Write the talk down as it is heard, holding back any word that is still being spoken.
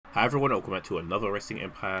Hi everyone, welcome back to another Wrestling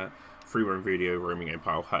Empire free-run video, roaming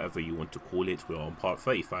empire, however you want to call it. We're on part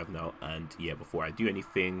 35 now, and yeah, before I do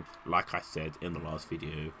anything, like I said in the last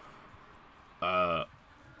video, let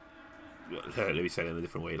me say it in a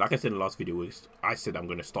different way. Like I said in the last video, I said I'm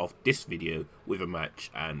going to start off this video with a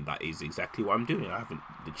match, and that is exactly what I'm doing. I haven't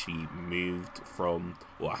literally moved from,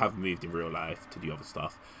 well, I have moved in real life to do other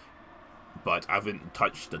stuff, but I haven't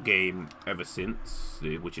touched the game ever since,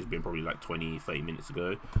 which has been probably like 20-30 minutes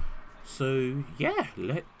ago. So yeah,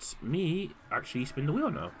 let me actually spin the wheel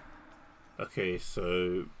now. Okay,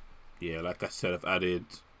 so yeah, like I said, I've added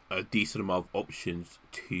a decent amount of options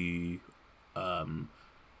to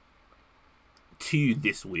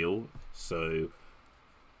this wheel. So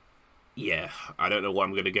yeah, I don't know what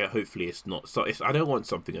I'm gonna get. Hopefully it's not, so I don't want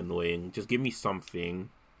something annoying. Just give me something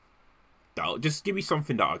that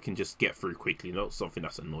I can just get through quickly, not something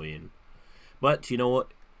that's annoying. But you know what?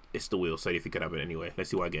 It's the wheel, so if you could have it anyway. Let's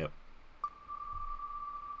see what I get.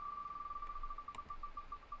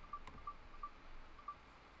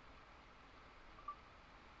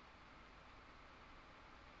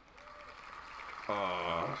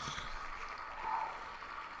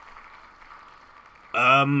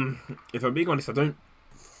 If I'm being honest, I don't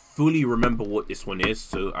fully remember what this one is,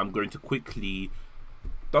 so I'm going to quickly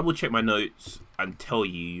double check my notes and tell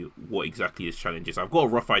you what exactly this challenge is. I've got a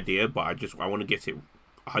rough idea, but I want to get it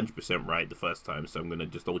 100% right the first time, so I'm going to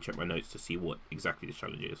just double check my notes to see what exactly this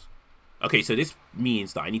challenge is. Okay, so this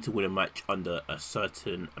means that I need to win a match under a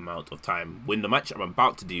certain amount of time. Win the match I'm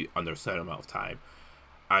about to do under a certain amount of time.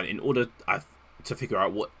 And in order to figure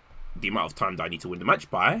out what the amount of time that I need to win the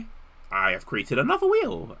match by, I have created another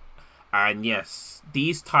wheel. And yes,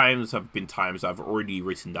 these times have been times I've already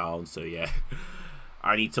written down, so yeah.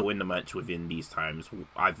 I need to win the match within these times.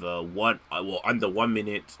 Either under 1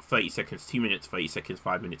 minute, 30 seconds, 2 minutes, 30 seconds,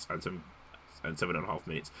 5 minutes, and 7.5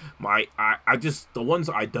 minutes. The ones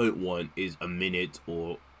I don't want is a minute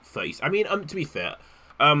or 30. I mean, to be fair,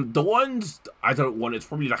 the ones I don't want, it's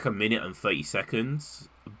probably like a minute and 30 seconds.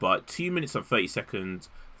 But 2 minutes and 30 seconds,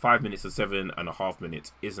 5 minutes and 7.5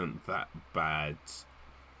 minutes isn't that bad.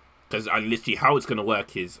 Because literally how it's gonna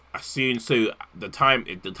work is so the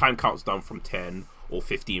time counts down from 10 or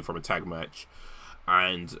 15 from a tag match,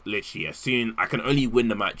 and literally I can only win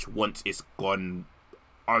the match once it's gone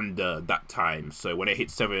under that time. So when it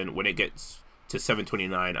gets to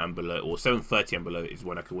 7:29 and below, or 7:30 and below, is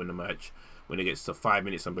when I can win the match. When it gets to 5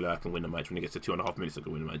 minutes and below, I can win the match. When it gets to 2.5 minutes, I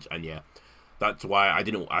can win the match. And yeah, that's why I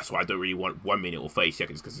don't really want 1 minute or 30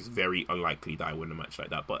 seconds, because it's very unlikely that I win a match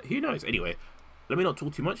like that. But who knows? Anyway, let me not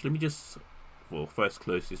talk too much. Let me just, well, first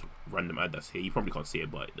close this random ad that's here. You probably can't see it,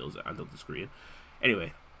 but there was an ad on the screen.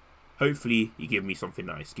 Anyway, hopefully you give me something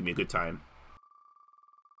nice. Give me a good time.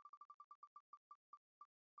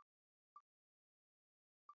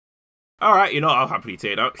 Alright, you know, I'll happily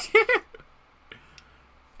take that.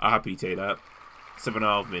 I'll happily take that.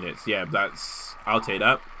 7.5 minutes. Yeah, I'll take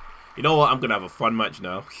that. You know what? I'm going to have a fun match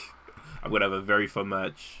now. I'm going to have a very fun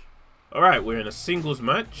match. Alright, we're in a singles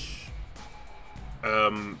match.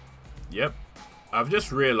 Yep. I've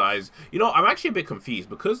just realized, you know, I'm actually a bit confused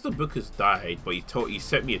because the Booker's died, but he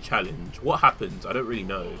sent me a challenge. What happened? I don't really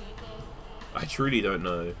know. I truly don't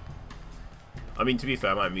know. I mean, to be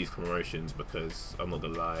fair, I might move promotions because I'm not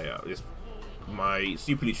gonna lie. My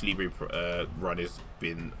Super Lucha Libre run has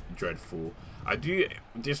been dreadful.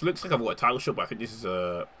 This looks like I've got a title shot, but I think this is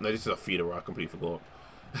no, this is a feeder where I completely forgot.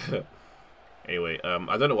 Anyway,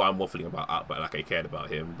 I don't know why I'm waffling about, but like I cared about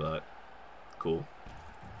him, but cool.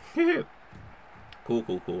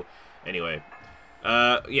 Cool. Anyway,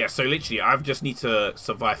 yeah, so literally I just need to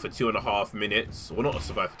survive for 2.5 minutes. Well, not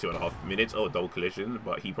survive for 2.5 minutes. Oh, double collision,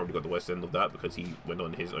 but he probably got the worst end of that because he went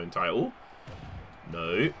on his own title.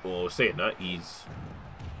 No, or saying that,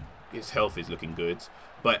 his health is looking good.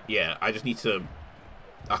 But yeah, I just need to,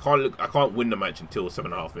 I can't win the match until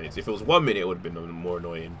 7.5 minutes. If it was 1 minute, it would have been more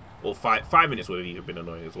annoying. Or 5 minutes would have even been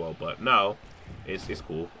annoying as well. But now it's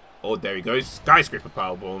cool. Oh, there he goes. Skyscraper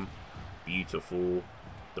powerbomb. Beautiful.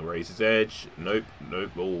 The razor's edge. Nope.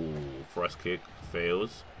 Oh, thrust kick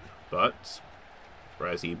fails. But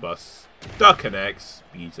Razzie Bus duck connects.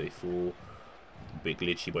 Beautiful. Big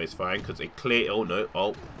glitchy, but it's fine because it clear. Oh no.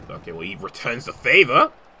 Oh, okay. Well, he returns the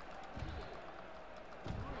favor.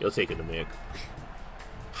 He'll take it to Mick.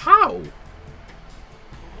 How?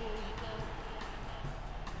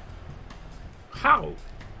 How?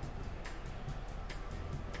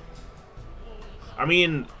 I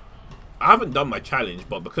mean, I haven't done my challenge,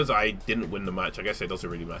 but because I didn't win the match, I guess it doesn't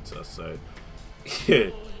really matter. So,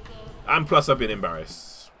 and plus, I've been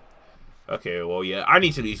embarrassed. Okay, well, yeah, I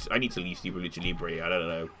need to leave Super Lucha Libre. I don't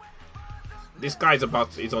know. This guy's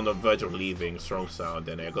is on the verge of leaving strong sound,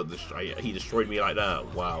 and he destroyed me like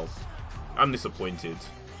that. Wow, I'm disappointed.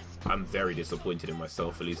 I'm very disappointed in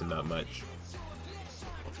myself for losing that match.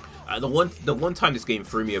 The one time this game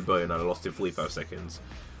threw me a bone and I lost in 45 seconds.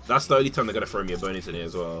 That's the only time they're gonna throw me a bone in it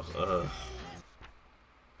as well.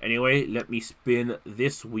 Anyway, let me spin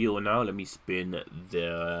this wheel now. Let me spin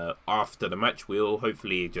the after the match wheel.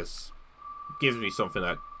 Hopefully it just gives me something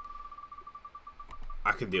that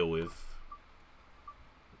I can deal with.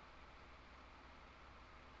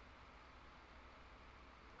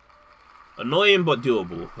 Annoying but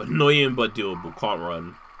doable. Annoying but doable. Can't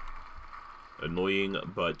run. Annoying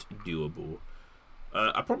but doable.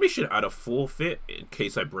 I probably should add a forfeit in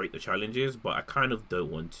case I break the challenges, but I kind of don't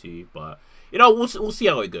want to. But you know, we'll see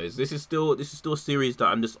how it goes. This is still a series that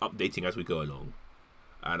I'm just updating as we go along,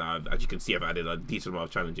 and as you can see, I've added a decent amount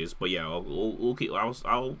of challenges. But yeah, I'll keep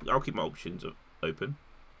my options open.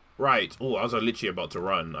 Right. Oh, I was literally about to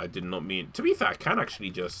run. I did not mean. To be fair, I can actually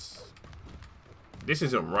just. This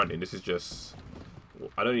isn't running. This is just.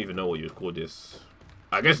 I don't even know what you would call this.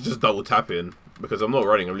 I guess just double tapping, because I'm not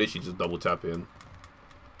running. I'm literally just double tapping.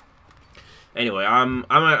 Anyway, I'm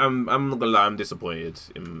not gonna lie. I'm disappointed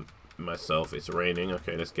in myself. It's raining.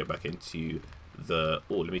 Okay, let's get back into the.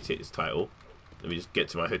 Oh, let me take this title. Let me just get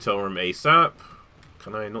to my hotel room ASAP.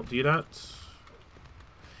 Can I not do that?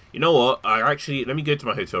 You know what? Let me go to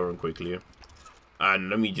my hotel room quickly, and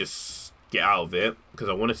let me just get out of it because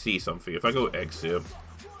I want to see something. If I go exit.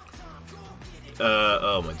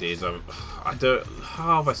 Oh my days,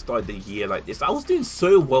 how have I started the year like this? I was doing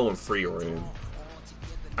so well in free roam,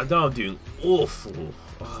 and now I'm doing awful.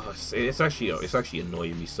 Oh, it's actually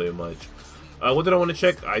annoying me so much. What did I want to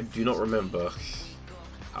check? I do not remember.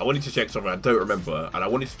 I wanted to check something I don't remember, and I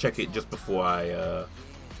wanted to check it just before I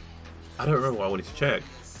don't remember what I wanted to check.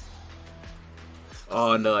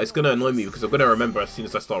 Oh no, it's gonna annoy me because I'm gonna remember as soon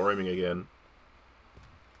as I start roaming again.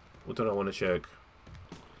 What did I want to check?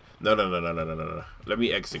 No. Let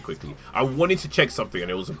me exit quickly. I wanted to check something,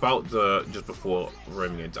 and it was about just before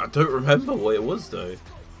roaming in. I don't remember what it was though.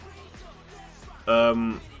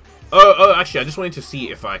 Oh, actually, I just wanted to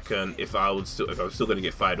see if I was still gonna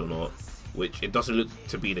get fired or not, which it doesn't look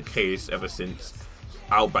to be the case ever since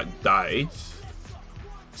Outback died.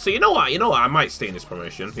 So you know what? I might stay in this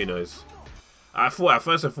promotion. Who knows? At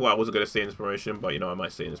first I thought I wasn't gonna stay in this promotion, but I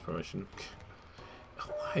might stay in this promotion.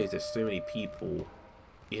 Why is there so many people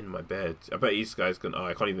in my bed? I bet these guys can. Oh,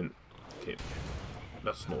 I can't even. Okay,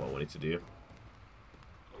 that's not what I wanted to do.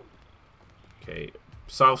 Okay,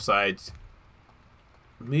 south side.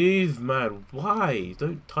 Move, man. Why?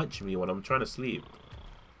 Don't touch me when I'm trying to sleep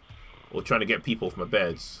or trying to get people off my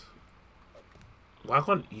beds. Why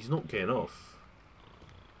can't he's not getting off?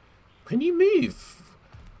 Can you move?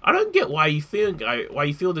 I don't get why you feel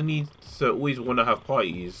the need to always want to have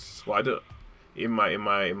parties. Well, I don't. In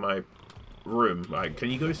my room, like, can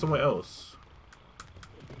you go somewhere else?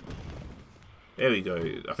 There we go.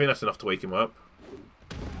 I think that's enough to wake him up.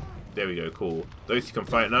 There we go. Cool. Those two can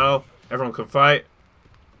fight now. Everyone can fight.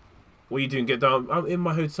 What are you doing? Get down. I'm in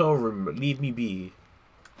my hotel room. Leave me be.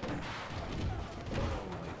 Oh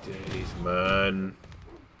my days, man.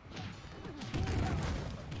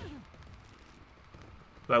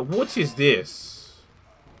 Like, what is this?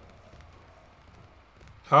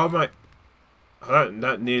 How am I?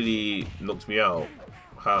 That nearly knocked me out.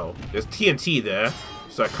 How? There's TNT there,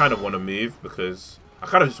 so I kind of want to move because I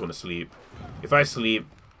kind of just want to sleep. If I sleep,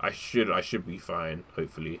 I should be fine.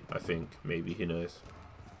 Hopefully, I think maybe. Who knows?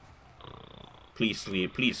 Please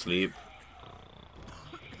sleep. Please sleep.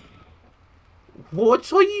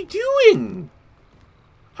 What are you doing?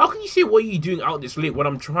 How can you say what are you doing out this late when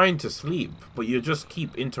I'm trying to sleep, but you just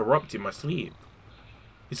keep interrupting my sleep?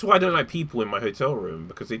 It's why I don't like people in my hotel room,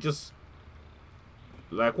 because they just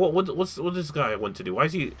like what does this guy want to do? Why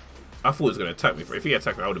is he? I thought he was gonna attack me. If he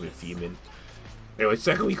attacked me, I would have been fuming. Anyway,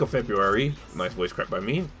 second week of February. Nice voice crack by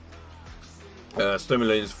me. Stone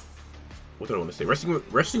Malone's. What do I want to say?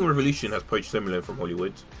 Wrestling Revolution has poached Stone Malone from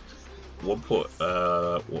Hollywood.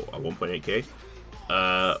 1.8k.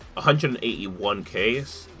 181k.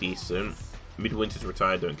 It's decent. Midwinter's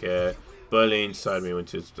retired. Don't care. Berlin, Sidemay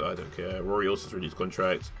Winters, I don't care. Rory Olsen's renewed his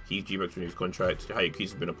contract. Heath G-Rex renewed his contract.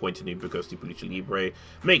 Hayakusa's been appointed new Big Steve Lucha Libre.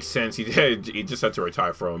 Makes sense. He just had to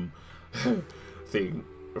retire from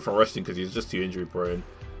wrestling because he's just too injury prone.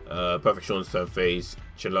 Perfect Sean's turn face.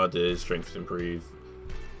 Chilada's strength is improved.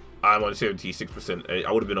 I'm on 76%.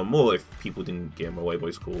 I would have been on more if people didn't get in my way, but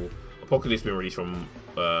it's cool. Apocalypse been released from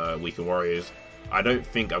Weekend Warriors. I don't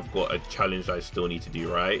think I've got a challenge I still need to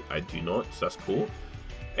do right. I do not, so that's cool.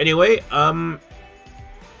 Anyway, I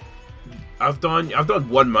I've done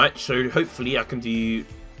one match, so hopefully I can do.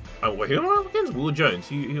 Oh, wait, who am I against? Will Jones.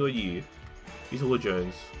 Who are you? He's Will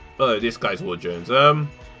Jones. Oh, this guy's Will Jones.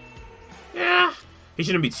 Yeah, he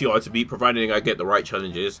shouldn't be too hard to beat, providing I get the right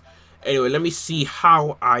challenges. Anyway, let me see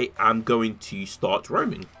how I am going to start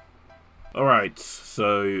roaming. All right,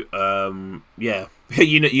 so yeah,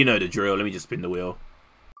 you know the drill. Let me just spin the wheel.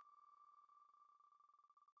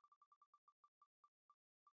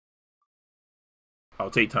 I'll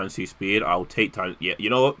take ×2 speed. I'll take time. Yeah, you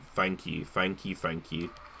know what? Thank you, thank you, thank you.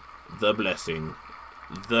 The blessing,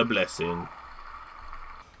 the blessing.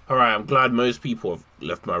 All right, I'm glad most people have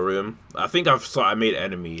left my room. I think I made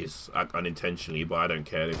enemies unintentionally, but I don't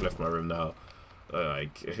care. They've left my room now.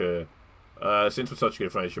 Since we're such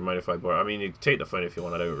good friends, you mind if I borrow? I mean, you can take the phone if you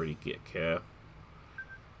want. I don't really care.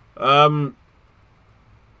 Honestly,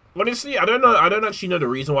 I don't know. I don't actually know the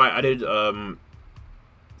reason why I did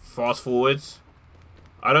fast forwards.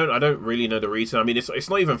 I don't really know the reason. I mean, it's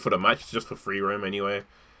not even for the match. It's just for free roam anyway.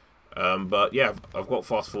 But yeah, I've got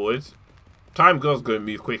fast forwards. Time does go and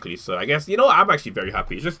move quickly, so I guess, you know what, I'm actually very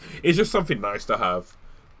happy. It's just something nice to have.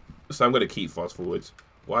 So I'm gonna keep fast forwards.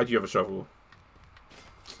 Why do you have a shovel?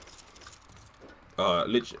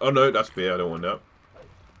 Literally, oh no, that's beer. I don't want that.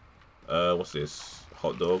 What's this?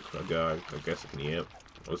 Hot dog. Okay, I guess I can eat it.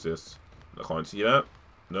 What's this? I can't see that.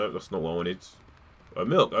 No, that's not what I wanted.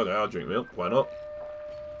 Milk. Okay, I'll drink milk. Why not?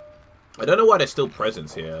 I don't know why there's still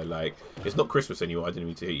presents here. Like, it's not Christmas anymore. I didn't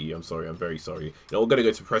mean to hit you. I'm sorry. I'm very sorry. You know, we're gonna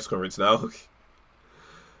go to press conference now.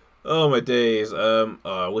 Oh my days.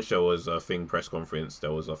 I wish there was a press conference.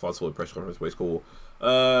 There was a fast forward press conference, but it's cool.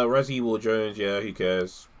 Razzie, Will Jones. Yeah, who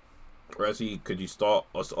cares? Razzie, could you start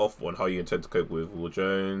us off on how you intend to cope with Will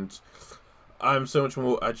Jones? I'm so much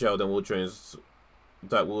more agile than Will Jones.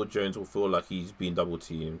 That Will Jones will feel like he's being double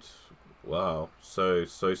teamed. Wow, so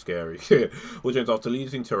scary. Will Jones, after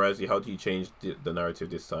losing to Razzie, how do you change the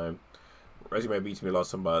narrative this time? Razzie may have beaten me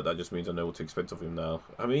last time, but that just means I know what to expect of him now.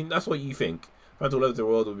 I mean, that's what you think. Fans all over the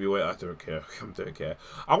world will be waiting. I don't care. I don't care.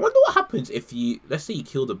 I wonder what happens if you, let's say you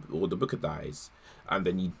kill or the Booker dies, and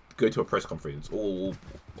then you go to a press conference, or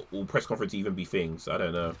will press conference even be things? I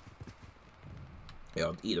don't know. Yeah,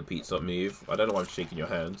 I'll eat a pizza move. I don't know why I'm shaking your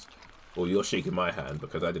hands, or you're shaking my hand,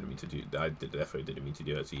 because I didn't mean to do. Definitely didn't mean to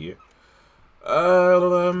do that to you.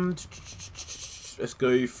 Let's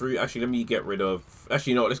go through. Actually, let me get rid of.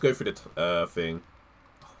 Actually, no. Let's go through the thing.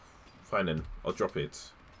 Fine then. I'll drop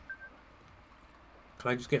it.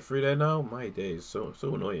 Can I just get through there now? My days, so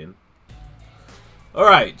annoying. All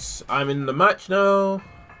right, I'm in the match now.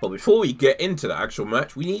 But before we get into the actual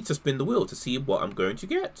match, we need to spin the wheel to see what I'm going to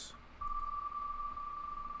get.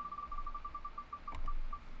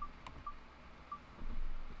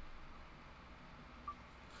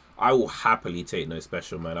 I will happily take no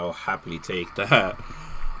special, man. I will happily take that.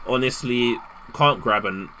 Honestly, can't grab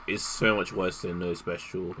and is so much worse than no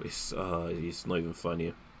special. It's not even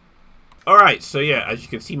funny. Alright, so yeah, as you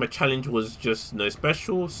can see, my challenge was just no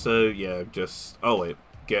special. So yeah, just wait,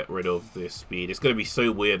 get rid of this speed. It's gonna be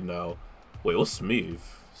so weird now. Wait, what's smooth?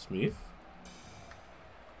 Smooth?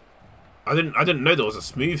 I didn't know there was a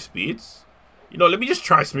smooth speed. You know, let me just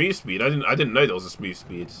try smooth speed. I didn't know there was a smooth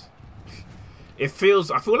speed. I feel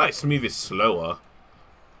like smooth is slower,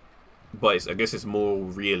 but I guess it's more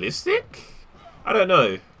realistic. I don't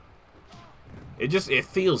know. It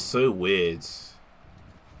feels so weird.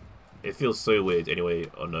 It feels so weird. Anyway,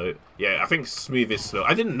 oh no, yeah, I think smooth is slow.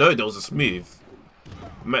 I didn't know there was a smooth.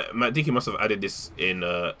 MDickie must have added this in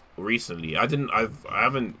recently. I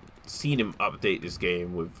haven't seen him update this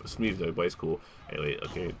game with smooth though, but it's cool. Anyway,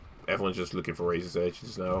 okay, everyone's just looking for razor's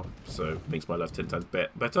edges now, so makes my life 10 times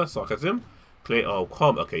better. Sarcasm. Play. Oh,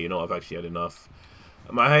 calm. Okay, you know what, I've actually had enough.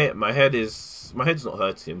 My head's not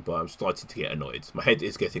hurting, but I'm starting to get annoyed. My head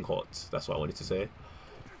is getting hot. That's what I wanted to say.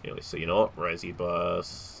 Anyway, so you know what, Razzie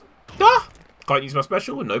Bus. Ah! Can't use my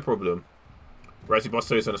special? No problem. Razzie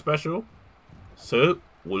Buster is on a special. So,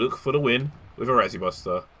 we'll look for the win with a Razzie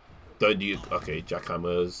Buster. Don't use... Okay,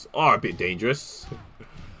 Jackhammers are a bit dangerous.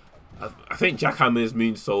 I think Jackhammers,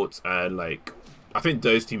 Moonsaults, and like... I think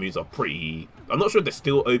those two moves are pretty... I'm not sure if they're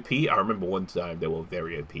still OP. I remember one time they were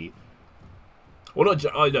very OP. Well, not...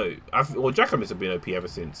 I know. Well, Jackhammers have been OP ever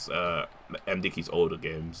since MDickie's older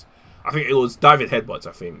games. I think it was Diving Headbutts,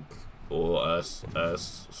 I think. Or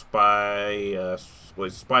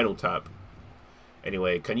Spinal Tap.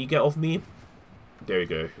 Anyway, can you get off me? There we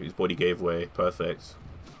go. His body gave way. Perfect.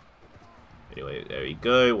 Anyway, there we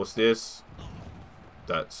go. What's this?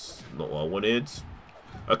 That's not what I wanted.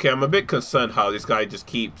 Okay, I'm a bit concerned how this guy just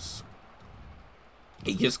keeps...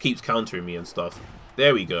 He just keeps countering me and stuff.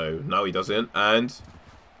 There we go. Now he doesn't. And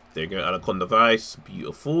there you go. Anaconda Vice.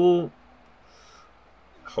 Beautiful.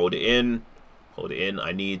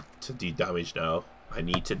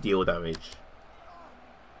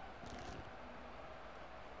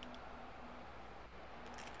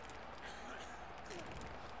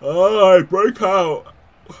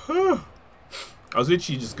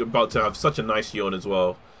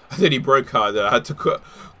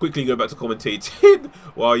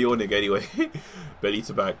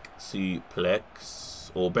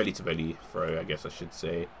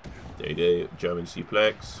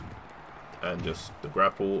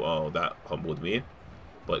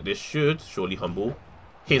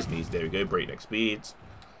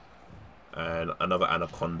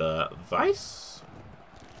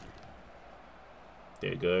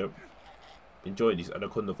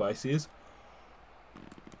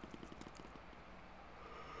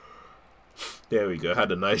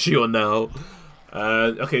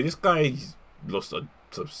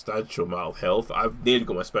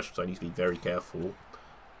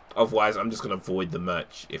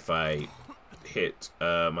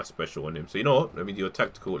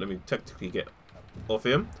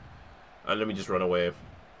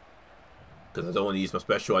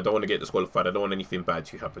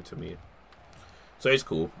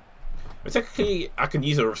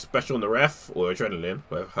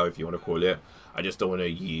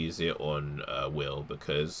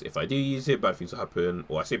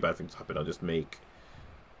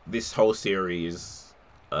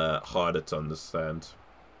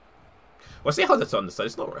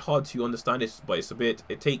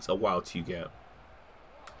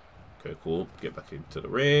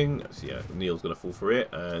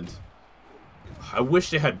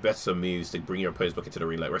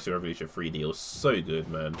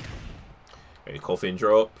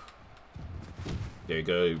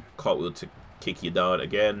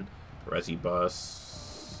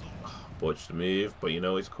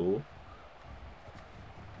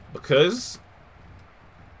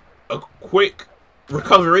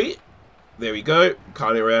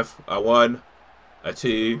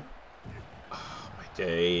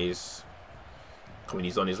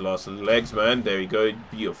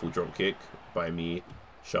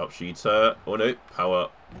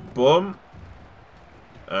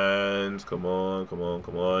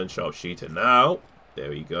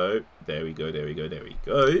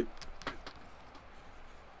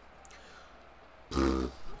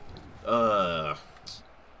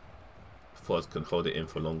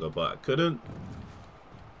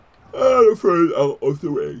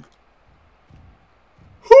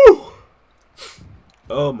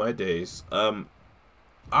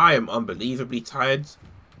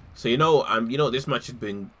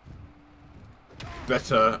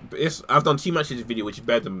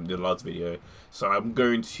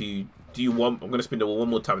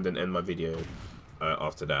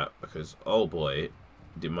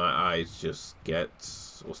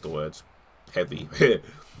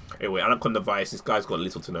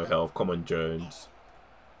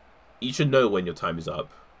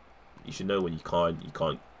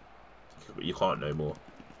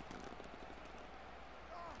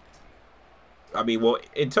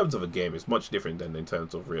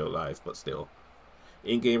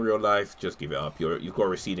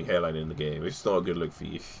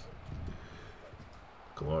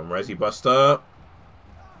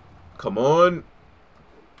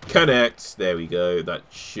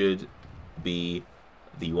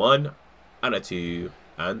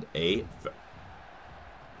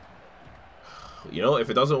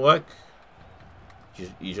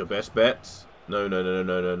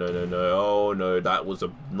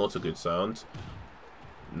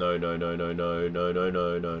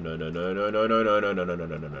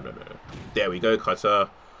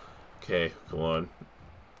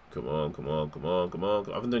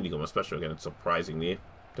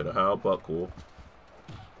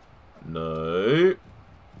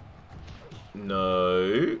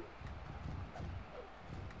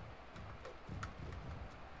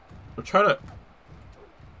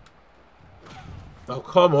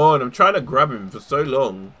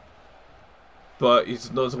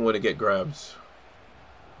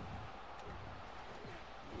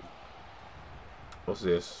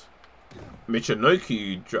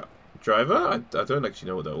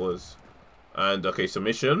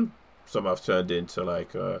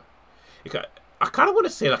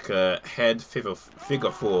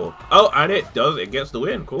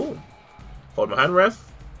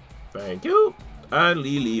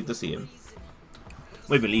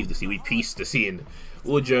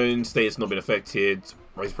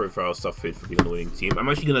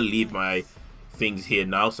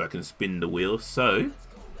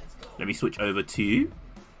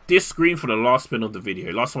 this screen for the last spin of the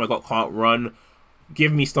video. Last time I got can't run.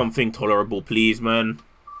 Give me something tolerable, please, man.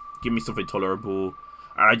 Give me something tolerable.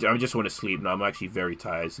 I just want to sleep now. I'm actually very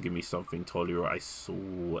tired, so give me something tolerable. I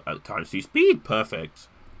saw at times 2 speed. Perfect.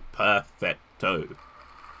 Perfecto.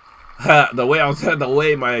 The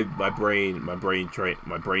way my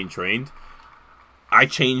brain trained. I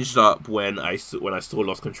changed up when I still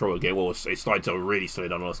lost control again. Well, it started to really slow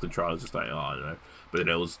down. I lost control. I was just like, oh no. But then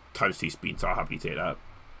it was times 2 speed, so I'll happily take that.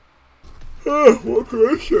 What can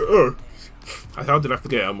I say? How did I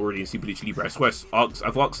forget? I'm already in Super Lucha Libre. I swear,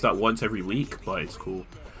 I've asked that once every week, but it's cool.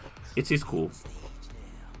 It is cool.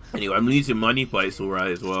 Anyway, I'm losing money, but it's alright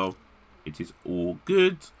as well. It is all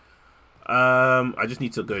good. I just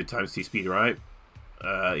need to go times 2 speed, right?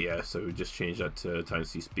 Yeah, so we just change that to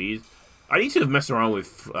times 2 speed. I need to mess around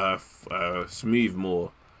with smooth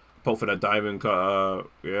more. Pop for that diamond cutter.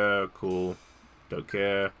 Yeah, cool. Don't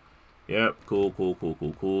care. Yep, cool.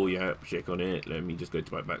 Yep, check on it. Let me just go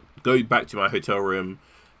back to my hotel room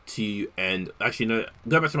to end. Actually, no,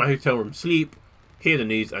 go back to my hotel room, sleep, hear the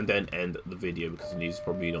news, and then end the video because the news is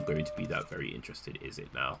probably not going to be that very interesting, is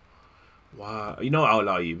it now? Wow, you know I'll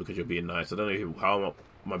allow you because you're being nice. I don't know how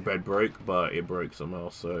my bed broke, but it broke somehow,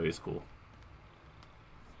 so it's cool.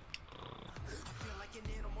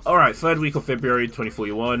 Alright, 3rd week of February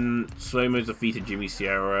 2041. Slow-Mo's defeated Jimmy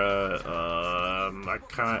Sierra. I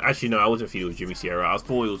can't. Actually, no, I wasn't feeling with Jimmy Sierra. I was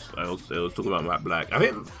talking about Matt Black. I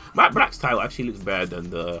think Matt Black's title actually looks better than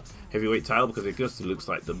the heavyweight title because it just looks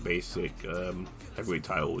like the basic heavyweight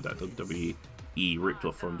title that WWE ripped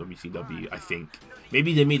off from WCW. I think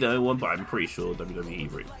maybe they made their own one, but I'm pretty sure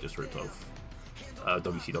WWE just ripped off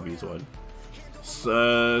WCW's one.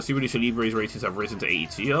 So Super Lucha Libre's ratings have risen to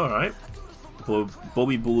 82. Alright.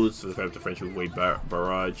 Bobby Bulls developed a friendship with Wade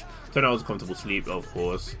Barrage. 10 hours of comfortable sleep, of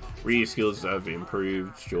course. Reading skills have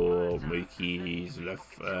improved. Sure, Moki's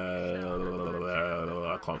left. I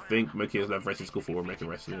can't think. Moki has left wrestling school for American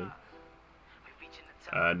Wrestling.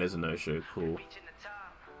 There's a no-show. Cool.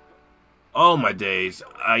 Oh my days.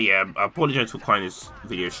 Yeah, I apologize for cutting this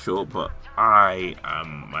video short, but my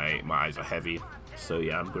eyes are heavy. So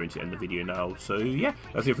yeah, I'm going to end the video now. So yeah,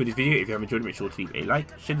 that's it for this video. If you have enjoyed it, make sure to leave a like,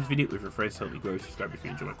 share this video with your friends, help me grow, subscribe if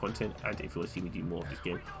you enjoy my content, and if you want to see me do more of this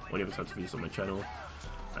game or any other types of videos on my channel.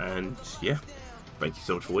 And yeah, thank you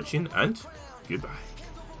so much for watching, and goodbye.